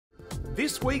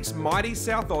This week's Mighty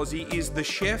South Aussie is the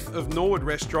chef of Norwood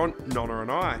restaurant, Nonna and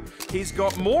I. He's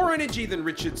got more energy than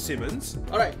Richard Simmons.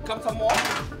 All right, come some more.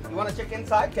 You want to check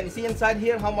inside? Can you see inside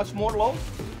here how much more loaves?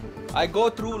 I go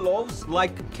through loaves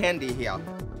like candy here.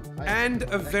 And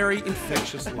a very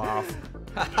infectious laugh.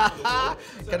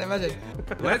 Can you imagine?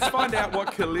 Let's find out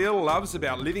what Khalil loves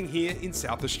about living here in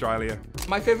South Australia.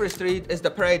 My favorite street is the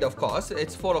parade, of course.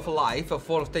 It's full of life,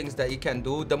 full of things that you can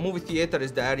do. The movie theater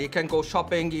is there. You can go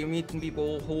shopping. You meet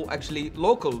people who actually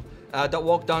local that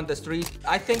walk down the street.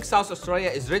 I think South Australia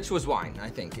is rich with wine. I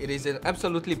think it is an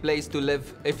absolutely place to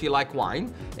live if you like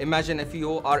wine. Imagine if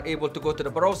you are able to go to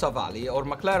the Barossa Valley or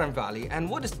McLaren Valley, and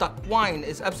Woodstock wine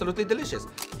is absolutely delicious.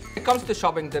 When it comes to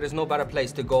shopping, there is no better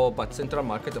place to go but Central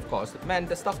Market, of course. Man,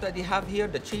 the stuff that you have here,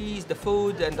 the cheese, the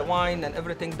food, and the wine, and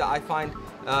everything that I find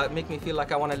make me feel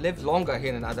like I want to live longer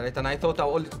here in Adelaide. And I thought I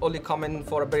would only come in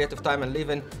for a period of time and leave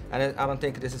in, and I don't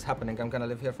think this is happening. I'm going to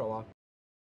live here for a while.